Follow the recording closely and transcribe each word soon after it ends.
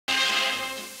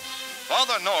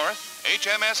Farther north,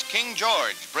 HMS King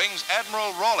George brings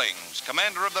Admiral Rawlings,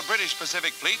 commander of the British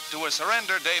Pacific Fleet, to a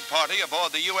surrender day party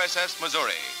aboard the USS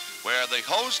Missouri, where the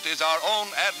host is our own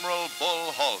Admiral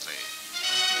Bull Halsey.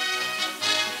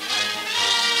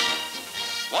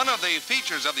 One of the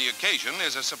features of the occasion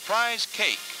is a surprise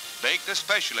cake, baked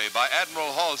especially by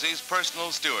Admiral Halsey's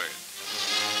personal steward.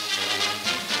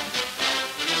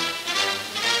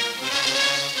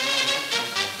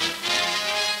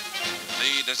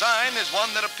 The design is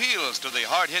one that appeals to the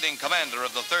hard-hitting commander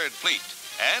of the Third Fleet,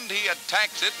 and he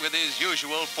attacks it with his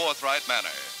usual forthright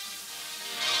manner.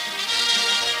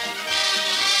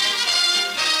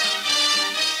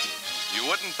 You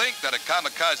wouldn't think that a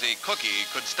kamikaze cookie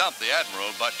could stump the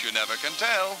Admiral, but you never can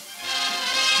tell.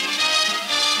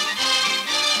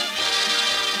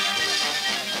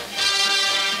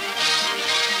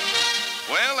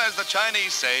 Well, as the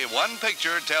Chinese say, one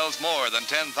picture tells more than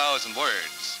 10,000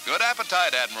 words. Good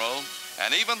appetite, Admiral.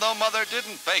 And even though Mother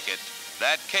didn't bake it,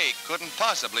 that cake couldn't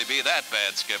possibly be that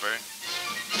bad, Skipper.